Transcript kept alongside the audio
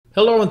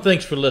Hello and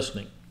thanks for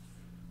listening.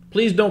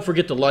 Please don't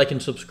forget to like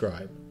and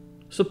subscribe.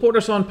 Support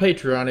us on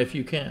Patreon if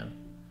you can.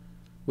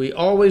 We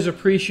always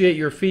appreciate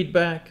your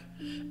feedback,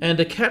 and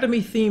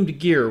Academy-themed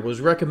gear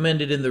was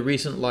recommended in the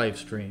recent live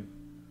stream,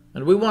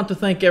 and we want to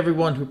thank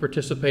everyone who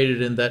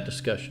participated in that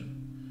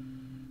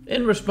discussion.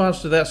 In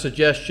response to that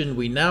suggestion,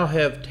 we now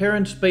have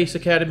Terran Space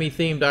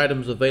Academy-themed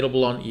items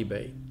available on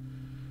eBay.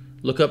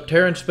 Look up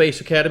Terran Space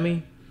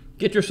Academy,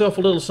 get yourself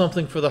a little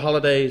something for the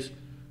holidays,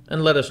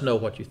 and let us know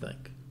what you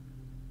think.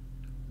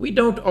 We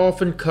don't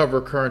often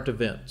cover current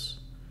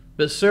events,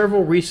 but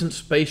several recent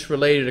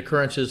space-related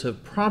occurrences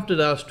have prompted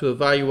us to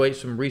evaluate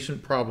some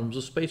recent problems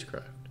of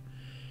spacecraft.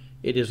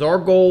 It is our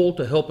goal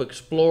to help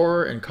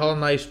explore and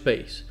colonize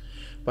space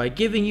by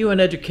giving you an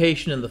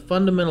education in the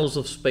fundamentals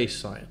of space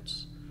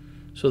science,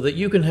 so that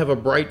you can have a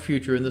bright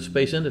future in the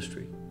space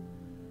industry.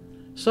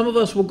 Some of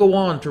us will go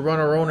on to run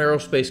our own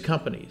aerospace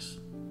companies.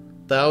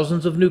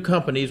 Thousands of new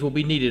companies will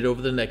be needed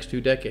over the next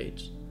 2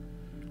 decades.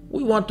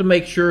 We want to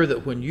make sure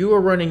that when you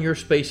are running your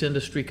space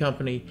industry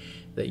company,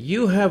 that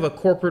you have a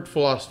corporate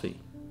philosophy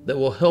that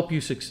will help you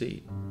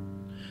succeed.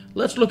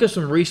 Let's look at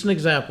some recent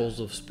examples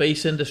of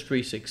space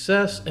industry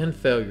success and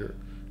failure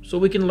so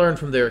we can learn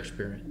from their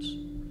experience.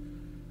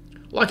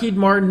 Lockheed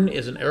Martin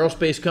is an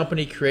aerospace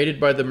company created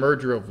by the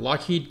merger of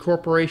Lockheed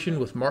Corporation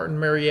with Martin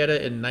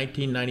Marietta in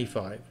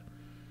 1995.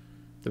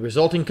 The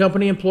resulting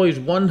company employs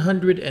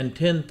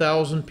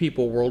 110,000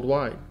 people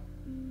worldwide.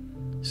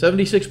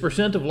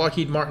 76% of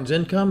Lockheed Martin's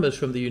income is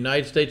from the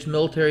United States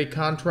military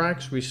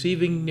contracts,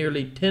 receiving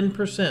nearly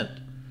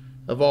 10%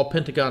 of all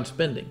Pentagon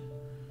spending.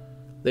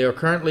 They are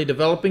currently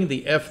developing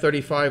the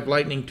F-35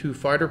 Lightning II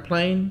fighter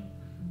plane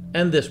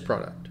and this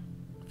product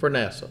for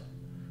NASA,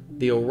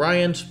 the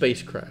Orion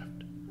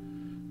spacecraft.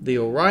 The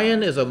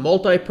Orion is a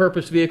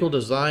multi-purpose vehicle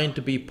designed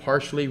to be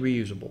partially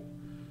reusable.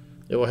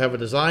 It will have a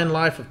design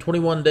life of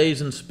 21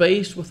 days in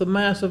space with a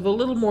mass of a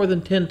little more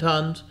than 10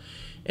 tons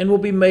and will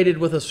be mated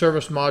with a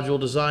service module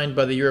designed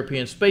by the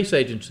European Space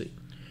Agency,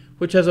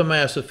 which has a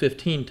mass of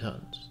 15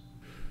 tons.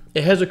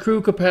 It has a crew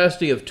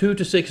capacity of 2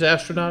 to 6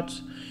 astronauts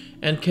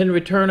and can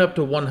return up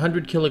to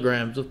 100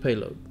 kilograms of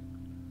payload.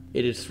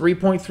 It is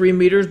 3.3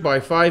 meters by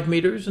 5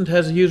 meters and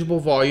has a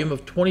usable volume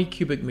of 20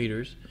 cubic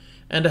meters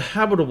and a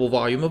habitable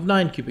volume of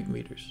 9 cubic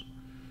meters.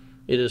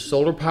 It is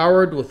solar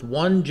powered with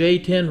one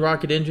J-10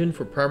 rocket engine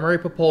for primary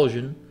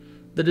propulsion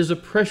that is a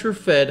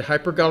pressure-fed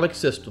hypergolic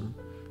system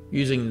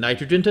using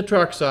nitrogen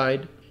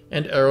tetroxide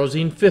and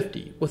Aerozine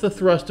 50 with a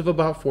thrust of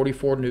about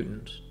 44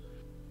 newtons.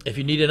 If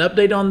you need an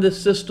update on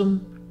this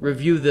system,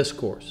 review this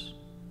course.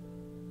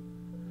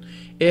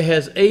 It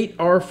has 8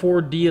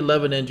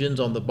 R4D11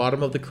 engines on the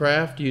bottom of the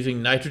craft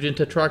using nitrogen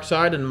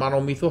tetroxide and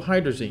monomethyl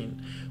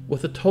hydrazine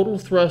with a total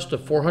thrust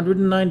of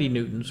 490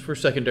 newtons for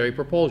secondary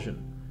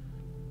propulsion.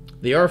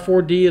 The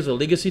R4D is a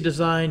legacy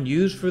design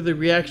used for the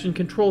reaction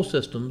control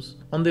systems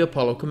on the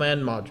Apollo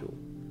command module.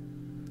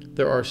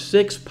 There are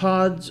 6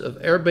 pods of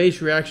air-based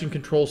reaction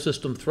control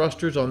system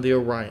thrusters on the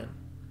Orion,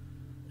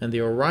 and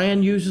the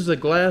Orion uses a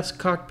glass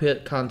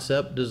cockpit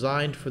concept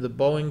designed for the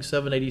Boeing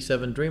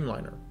 787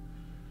 Dreamliner.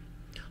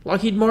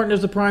 Lockheed Martin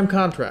is the prime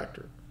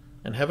contractor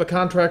and have a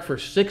contract for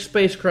 6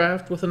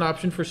 spacecraft with an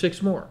option for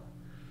 6 more.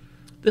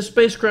 This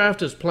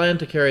spacecraft is planned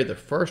to carry the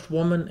first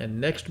woman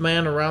and next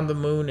man around the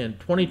moon in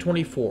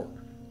 2024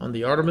 on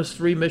the Artemis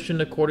 3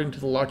 mission according to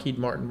the Lockheed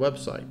Martin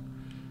website,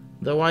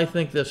 though I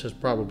think this has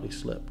probably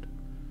slipped.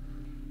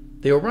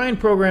 The Orion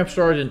program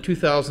started in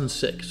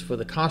 2006 for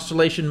the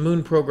Constellation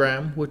Moon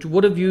program, which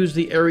would have used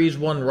the Ares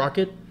 1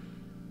 rocket,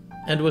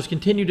 and was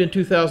continued in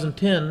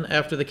 2010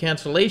 after the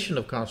cancellation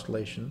of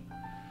Constellation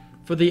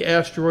for the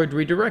Asteroid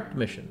Redirect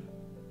mission,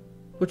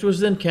 which was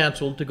then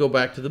canceled to go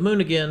back to the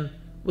moon again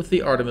with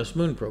the Artemis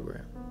Moon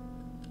program,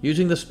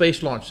 using the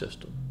Space Launch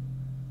System.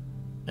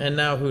 And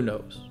now who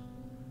knows?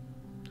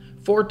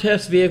 4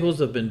 test vehicles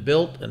have been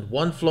built and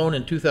 1 flown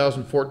in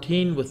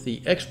 2014 with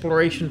the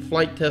Exploration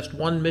Flight Test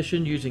 1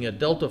 mission using a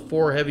Delta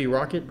IV Heavy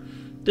rocket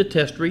to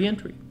test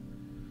re-entry.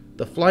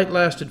 The flight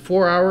lasted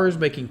 4 hours,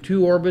 making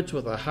 2 orbits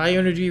with a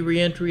high-energy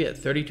re-entry at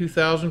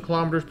 32,000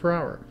 kilometers per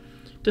hour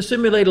to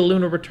simulate a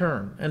lunar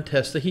return and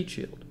test the heat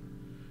shield.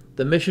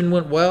 The mission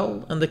went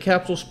well, and the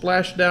capsule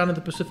splashed down in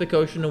the Pacific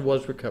Ocean and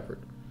was recovered.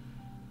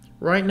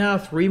 Right now,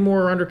 3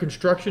 more are under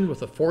construction,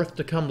 with a 4th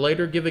to come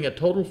later, giving a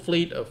total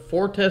fleet of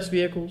 4 test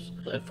vehicles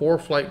and 4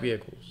 flight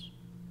vehicles.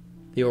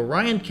 The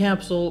Orion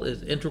capsule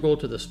is integral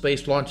to the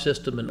Space Launch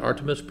System and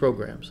Artemis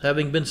programs,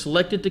 having been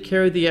selected to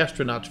carry the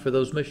astronauts for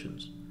those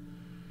missions.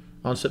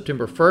 On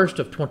September 1st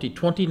of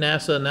 2020,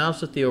 NASA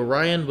announced that the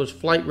Orion was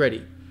flight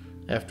ready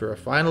after a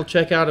final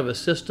checkout of a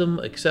system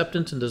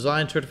acceptance and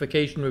design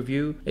certification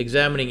review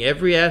examining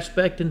every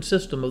aspect and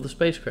system of the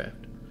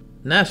spacecraft.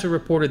 NASA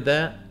reported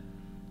that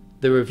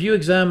the review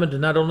examined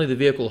not only the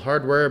vehicle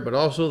hardware, but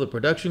also the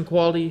production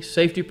quality,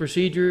 safety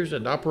procedures,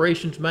 and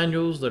operations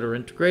manuals that are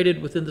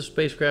integrated within the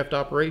spacecraft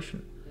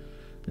operation.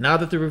 Now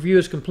that the review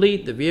is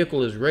complete, the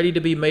vehicle is ready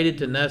to be mated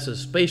to NASA's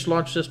Space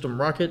Launch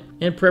System rocket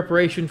in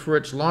preparation for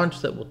its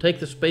launch that will take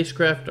the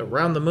spacecraft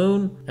around the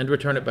moon and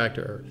return it back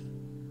to Earth.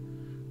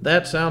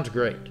 That sounds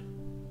great.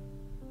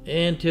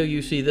 until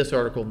you see this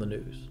article in the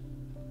news.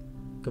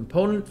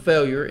 Component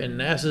failure in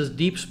NASA's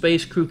Deep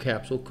Space Crew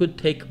Capsule could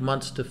take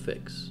months to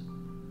fix.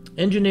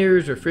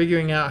 Engineers are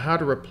figuring out how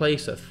to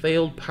replace a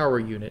failed power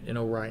unit in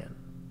Orion.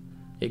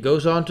 It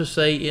goes on to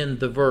say in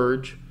The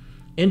Verge,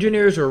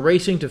 engineers are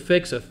racing to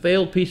fix a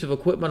failed piece of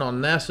equipment on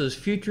NASA's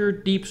future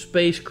Deep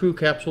Space Crew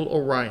Capsule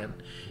Orion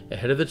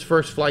ahead of its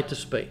first flight to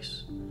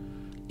space.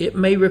 It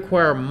may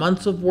require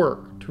months of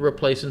work to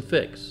replace and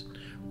fix.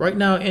 Right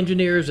now,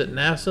 engineers at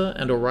NASA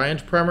and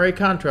Orion's primary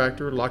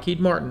contractor,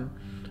 Lockheed Martin,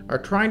 are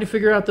trying to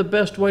figure out the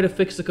best way to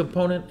fix the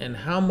component and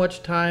how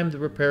much time the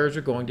repairs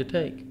are going to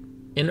take.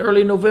 In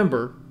early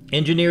November,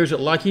 engineers at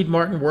Lockheed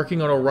Martin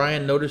working on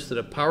Orion noticed that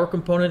a power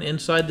component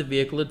inside the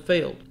vehicle had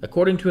failed,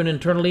 according to an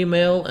internal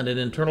email and an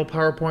internal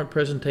PowerPoint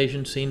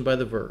presentation seen by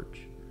The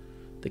Verge.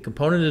 The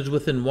component is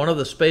within one of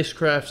the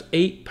spacecraft's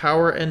 8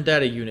 power and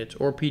data units,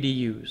 or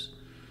PDUs.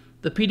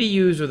 The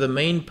PDUs are the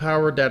main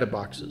power data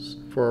boxes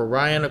for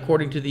Orion,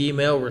 according to the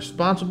email,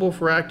 responsible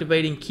for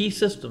activating key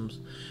systems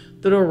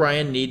that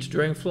Orion needs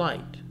during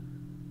flight.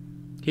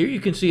 Here you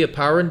can see a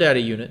power and data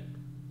unit,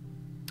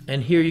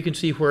 and here you can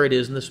see where it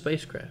is in the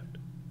spacecraft.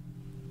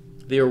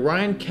 The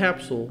Orion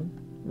capsule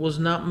was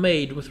not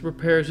made with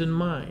repairs in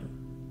mind.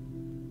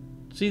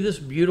 See this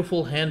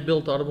beautiful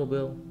hand-built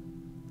automobile?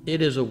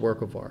 It is a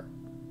work of art.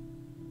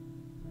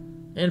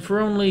 And for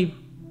only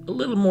a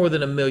little more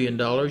than $1 million,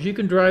 you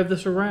can drive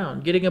this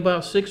around, getting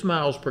about 6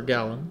 miles per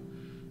gallon,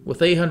 with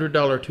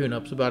 $800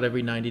 tune-ups about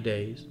every 90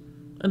 days,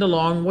 and a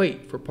long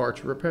wait for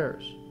parts or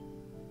repairs.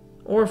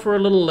 Or for a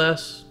little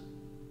less,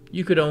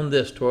 you could own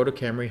this Toyota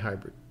Camry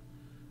Hybrid.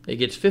 It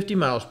gets 50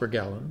 miles per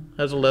gallon,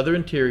 has a leather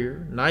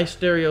interior, nice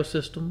stereo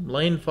system,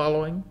 lane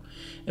following,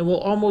 and will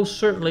almost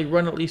certainly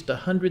run at least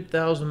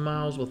 100,000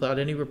 miles without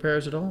any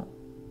repairs at all.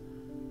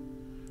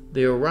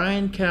 The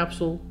Orion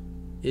capsule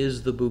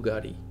is the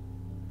Bugatti.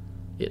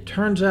 It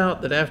turns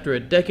out that after a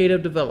decade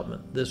of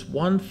development, this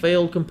one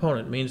failed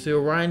component means the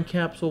Orion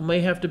capsule may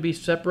have to be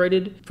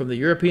separated from the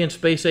European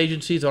Space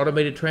Agency's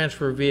Automated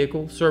Transfer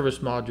Vehicle service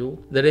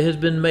module that it has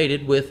been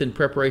mated with in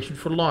preparation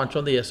for launch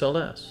on the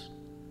SLS.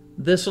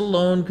 This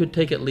alone could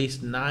take at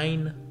least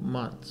 9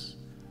 months.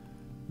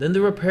 Then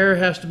the repair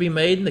has to be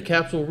made and the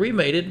capsule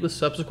remated with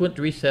subsequent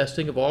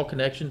retesting of all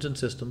connections and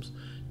systems,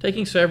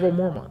 taking several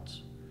more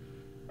months.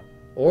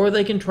 Or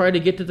they can try to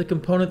get to the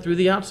component through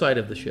the outside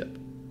of the ship,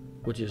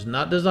 which is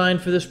not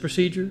designed for this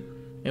procedure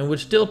and would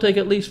still take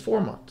at least 4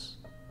 months.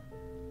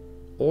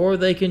 Or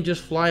they can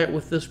just fly it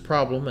with this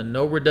problem and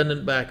no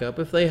redundant backup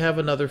if they have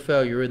another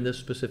failure in this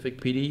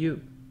specific PDU.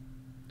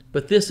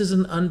 But this is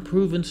an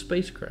unproven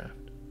spacecraft,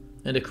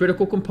 and a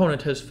critical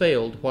component has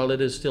failed while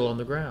it is still on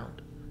the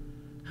ground.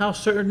 How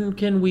certain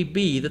can we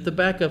be that the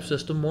backup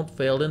system won't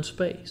fail in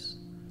space?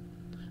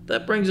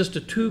 That brings us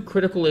to 2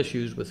 critical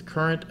issues with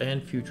current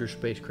and future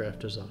spacecraft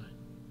design.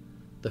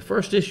 The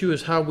first issue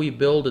is how we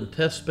build and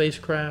test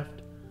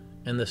spacecraft,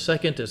 and the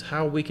second is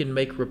how we can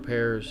make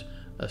repairs,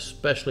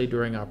 especially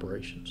during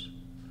operations.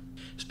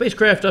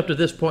 Spacecraft up to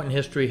this point in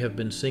history have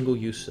been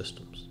single-use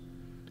systems,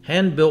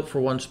 hand-built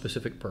for one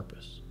specific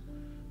purpose.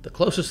 The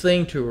closest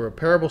thing to a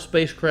repairable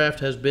spacecraft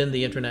has been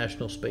the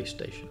International Space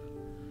Station.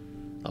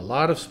 A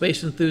lot of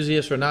space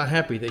enthusiasts are not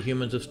happy that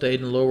humans have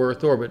stayed in low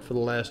Earth orbit for the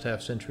last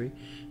half-century,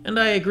 and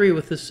I agree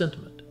with this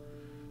sentiment.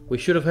 We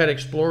should have had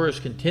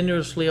explorers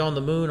continuously on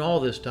the moon all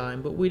this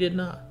time, but we did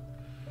not.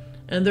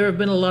 And there have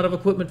been a lot of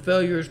equipment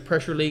failures,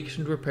 pressure leaks,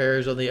 and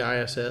repairs on the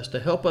ISS to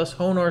help us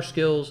hone our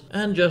skills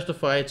and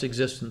justify its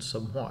existence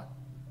somewhat.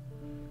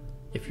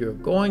 If you're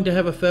going to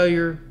have a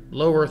failure,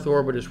 low Earth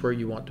orbit is where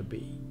you want to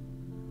be.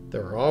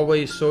 There are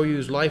always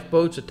Soyuz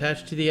lifeboats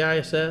attached to the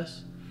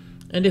ISS,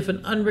 and if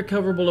an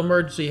unrecoverable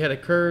emergency had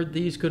occurred,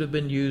 these could have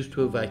been used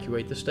to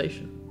evacuate the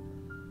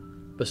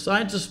station.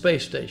 Besides the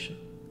space station,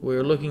 we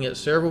are looking at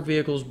several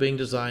vehicles being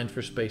designed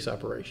for space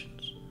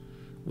operations.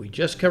 We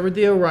just covered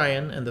the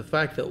Orion and the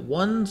fact that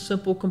one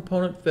simple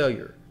component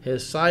failure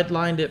has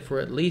sidelined it for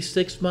at least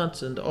 6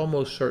 months and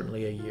almost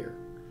certainly a year.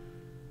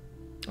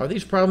 Are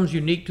these problems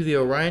unique to the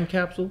Orion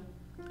capsule?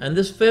 And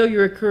this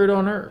failure occurred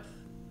on Earth.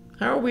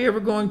 How are we ever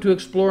going to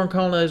explore and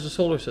colonize the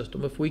solar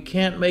system if we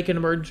can't make an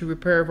emergency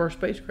repair of our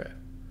spacecraft?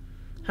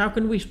 How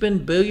can we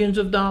spend billions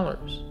of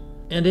dollars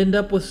and end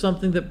up with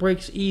something that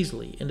breaks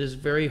easily and is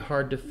very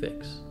hard to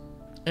fix?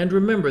 And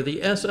remember,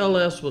 the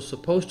SLS was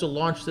supposed to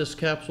launch this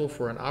capsule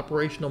for an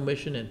operational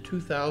mission in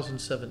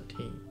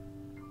 2017.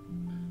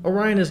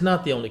 Orion is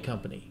not the only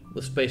company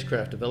with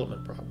spacecraft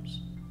development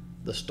problems.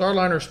 The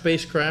Starliner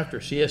spacecraft, or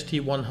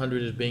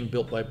CST-100, is being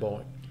built by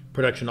Boeing.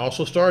 Production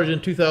also started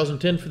in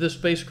 2010 for this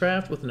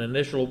spacecraft with an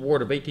initial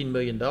award of $18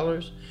 million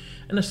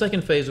and a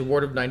second phase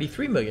award of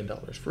 $93 million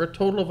for a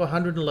total of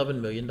 $111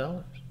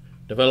 million.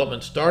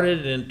 Development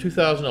started in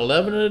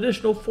 2011 and an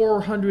additional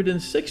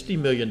 $460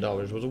 million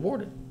was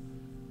awarded.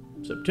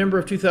 September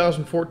of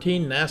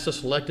 2014, NASA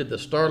selected the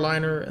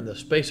Starliner and the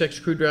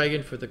SpaceX Crew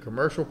Dragon for the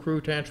Commercial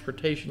Crew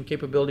Transportation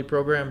Capability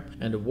Program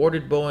and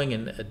awarded Boeing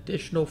an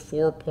additional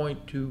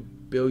 $4.2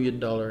 billion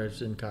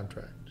in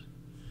contracts.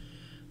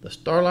 The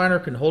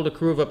Starliner can hold a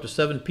crew of up to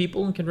 7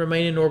 people and can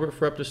remain in orbit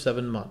for up to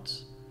 7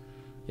 months.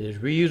 It is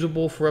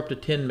reusable for up to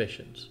 10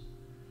 missions.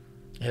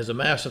 It has a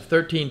mass of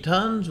 13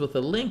 tons with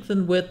a length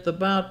and width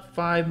about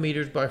 5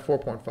 meters by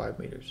 4.5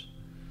 meters.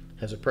 It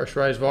has a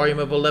pressurized volume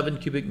of 11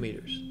 cubic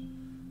meters.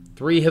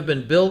 3 have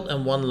been built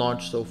and 1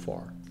 launched so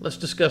far. Let's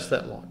discuss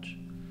that launch.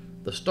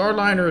 The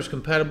Starliner is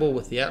compatible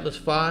with the Atlas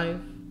V,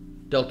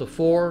 Delta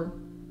IV,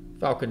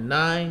 Falcon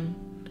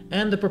 9,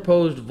 and the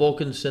proposed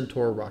Vulcan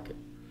Centaur rocket.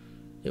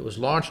 It was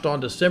launched on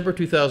December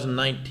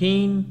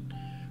 2019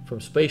 from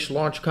Space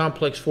Launch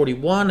Complex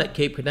 41 at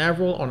Cape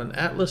Canaveral on an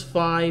Atlas V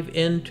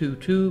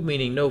N22,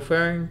 meaning no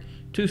fairing,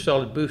 2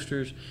 solid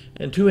boosters,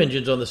 and 2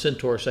 engines on the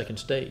Centaur second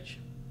stage.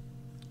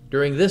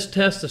 During this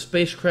test, the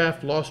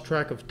spacecraft lost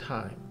track of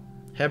time,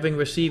 having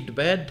received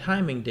bad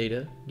timing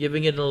data,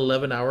 giving it an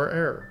 11-hour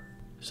error,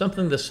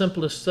 something the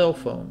simplest cell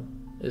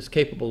phone is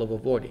capable of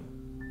avoiding.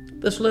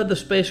 This led the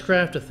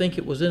spacecraft to think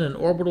it was in an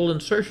orbital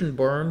insertion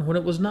burn when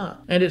it was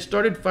not, and it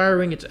started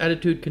firing its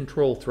attitude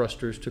control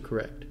thrusters to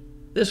correct.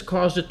 This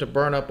caused it to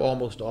burn up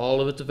almost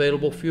all of its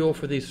available fuel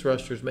for these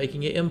thrusters,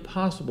 making it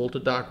impossible to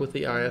dock with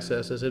the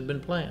ISS as had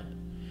been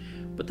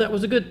planned. But that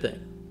was a good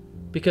thing,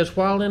 because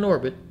while in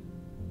orbit,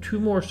 2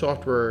 more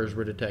software errors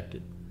were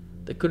detected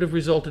that could have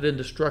resulted in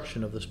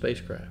destruction of the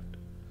spacecraft.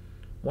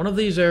 One of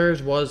these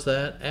errors was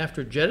that,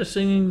 after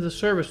jettisoning the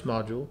service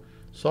module,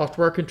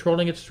 software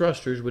controlling its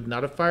thrusters would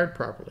not have fired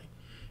properly,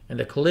 and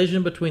a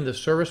collision between the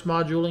service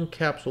module and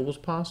capsule was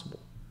possible.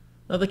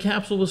 Now, the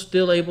capsule was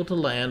still able to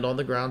land on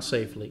the ground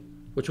safely,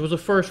 which was a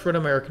first for an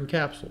American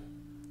capsule.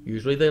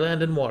 Usually they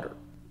land in water.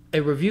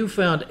 A review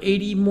found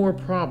 80 more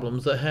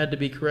problems that had to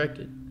be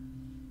corrected.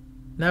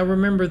 Now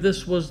remember,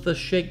 this was the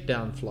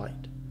shakedown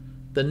flight.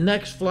 The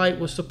next flight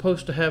was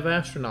supposed to have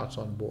astronauts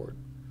on board.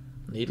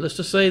 Needless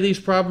to say, these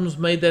problems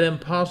made that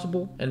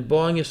impossible, and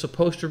Boeing is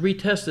supposed to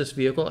retest this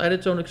vehicle at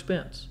its own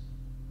expense.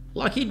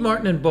 Lockheed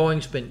Martin and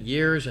Boeing spent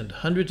years and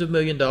hundreds of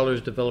millions of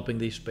dollars developing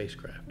these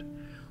spacecraft.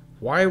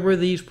 Why were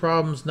these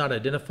problems not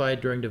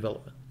identified during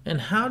development?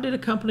 And how did a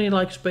company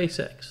like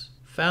SpaceX,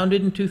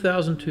 founded in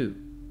 2002,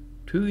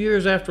 2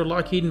 years after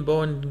Lockheed and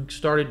Boeing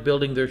started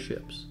building their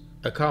ships,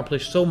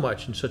 accomplish so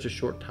much in such a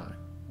short time?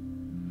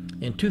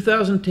 In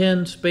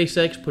 2010,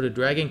 SpaceX put a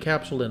Dragon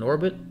capsule in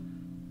orbit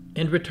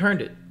and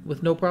returned it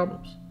with no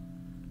problems.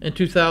 In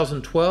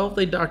 2012,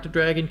 they docked a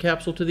Dragon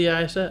capsule to the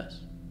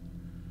ISS.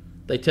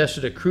 They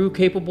tested a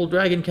crew-capable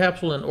Dragon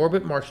capsule in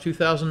orbit March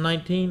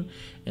 2019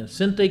 and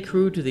sent a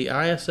crew to the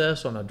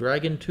ISS on a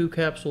Dragon 2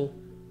 capsule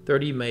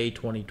 30 May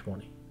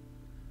 2020.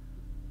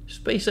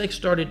 SpaceX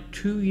started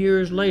 2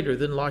 years later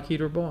than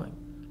Lockheed or Boeing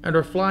and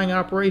are flying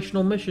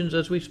operational missions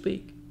as we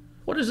speak.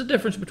 What is the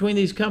difference between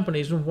these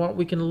companies and what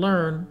we can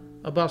learn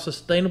about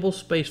sustainable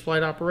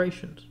spaceflight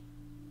operations?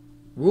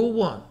 Rule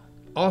 1.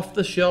 Off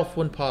the shelf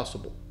when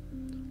possible.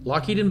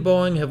 Lockheed and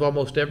Boeing have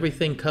almost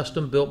everything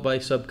custom built by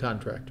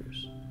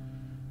subcontractors.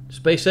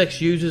 SpaceX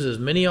uses as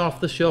many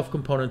off-the-shelf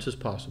components as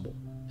possible.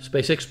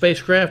 SpaceX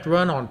spacecraft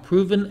run on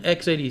proven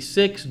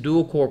x86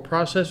 dual-core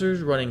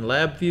processors running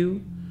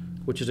LabVIEW,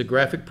 which is a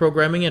graphic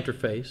programming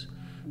interface,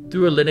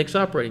 through a Linux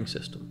operating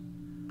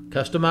system.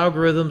 Custom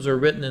algorithms are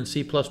written in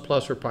C++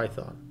 or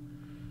Python.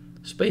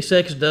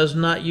 SpaceX does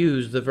not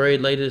use the very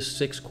latest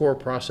 6-core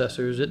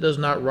processors. It does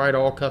not write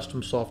all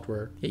custom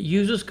software. It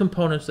uses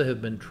components that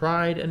have been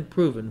tried and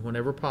proven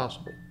whenever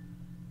possible.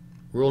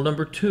 Rule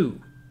number 2.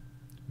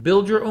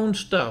 Build your own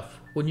stuff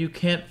when you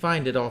can't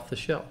find it off the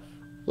shelf.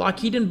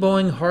 Lockheed and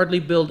Boeing hardly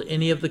build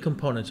any of the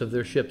components of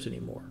their ships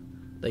anymore.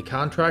 They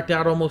contract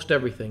out almost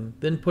everything,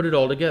 then put it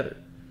all together.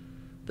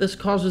 This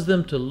causes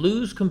them to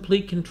lose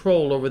complete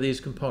control over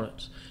these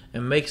components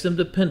and makes them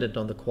dependent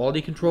on the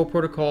quality control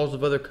protocols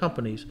of other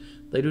companies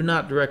they do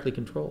not directly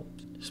control.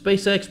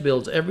 SpaceX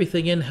builds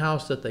everything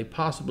in-house that they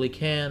possibly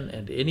can,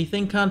 and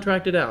anything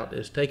contracted out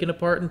is taken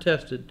apart and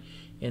tested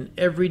in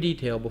every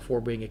detail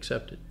before being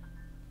accepted.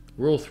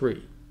 Rule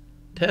 3.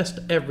 Test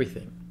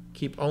everything.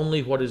 Keep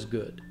only what is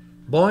good.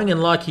 Boeing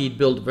and Lockheed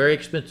build very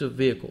expensive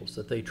vehicles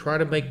that they try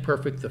to make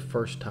perfect the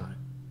first time.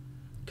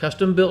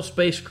 Custom-built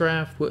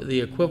spacecraft with the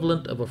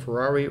equivalent of a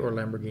Ferrari or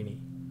Lamborghini.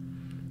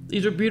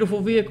 These are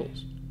beautiful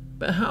vehicles,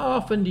 but how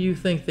often do you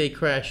think they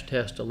crash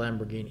test a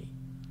Lamborghini?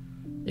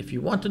 If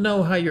you want to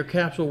know how your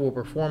capsule will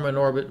perform in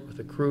orbit with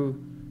a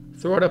crew,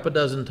 throw it up a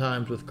dozen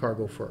times with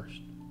cargo first.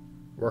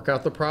 Work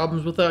out the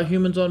problems without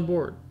humans on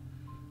board.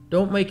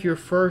 Don't make your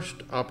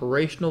first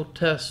operational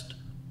test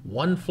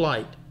one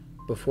flight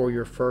before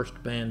your first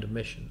manned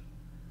mission.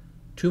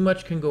 Too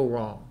much can go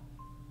wrong.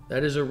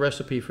 That is a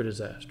recipe for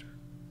disaster.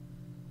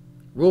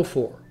 Rule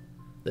 4.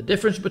 The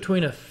difference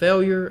between a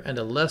failure and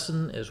a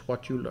lesson is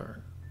what you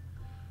learn.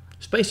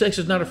 SpaceX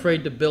is not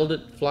afraid to build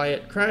it, fly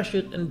it, crash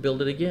it, and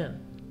build it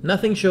again.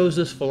 Nothing shows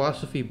this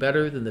philosophy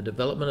better than the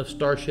development of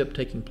Starship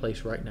taking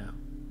place right now.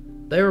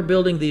 They are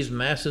building these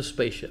massive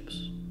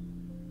spaceships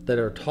that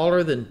are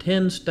taller than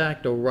 10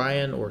 stacked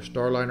Orion or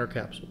Starliner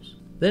capsules,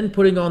 then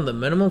putting on the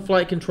minimum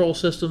flight control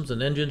systems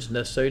and engines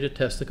necessary to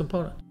test the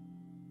components.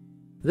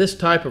 This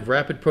type of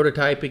rapid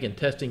prototyping and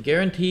testing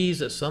guarantees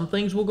that some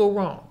things will go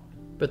wrong,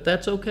 but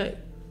that's okay.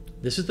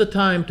 This is the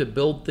time to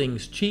build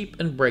things cheap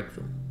and break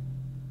them.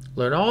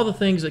 Learn all the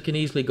things that can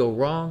easily go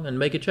wrong and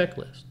make a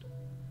checklist.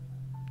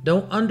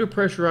 Don't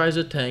under-pressurize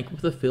a tank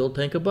with a filled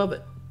tank above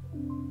it.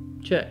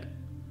 Check.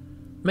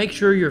 Make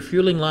sure your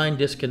fueling line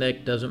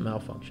disconnect doesn't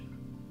malfunction.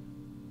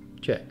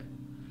 Check.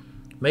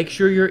 Make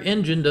sure your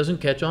engine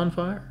doesn't catch on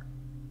fire.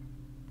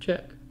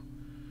 Check.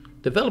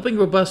 Developing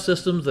robust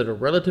systems that are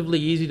relatively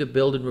easy to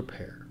build and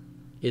repair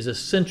is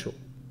essential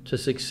to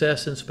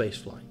success in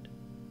spaceflight.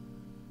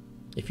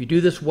 If you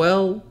do this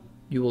well,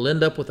 you will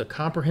end up with a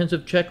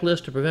comprehensive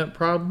checklist to prevent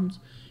problems,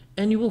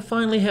 and you will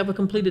finally have a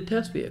completed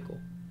test vehicle,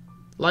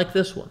 like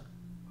this one,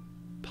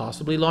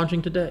 possibly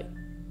launching today.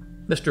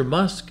 Mr.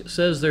 Musk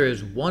says there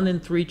is 1 in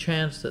 3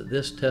 chance that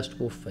this test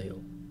will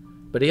fail,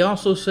 but he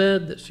also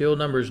said that serial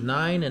numbers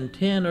 9 and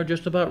 10 are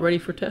just about ready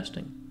for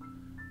testing.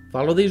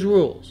 Follow these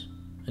rules,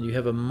 and you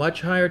have a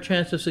much higher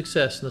chance of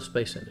success in the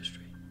space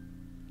industry.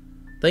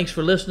 Thanks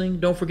for listening.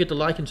 Don't forget to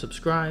like and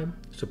subscribe.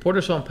 Support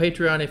us on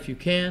Patreon if you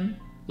can.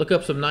 Look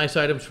up some nice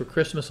items for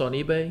Christmas on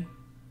eBay,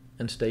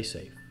 and stay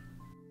safe.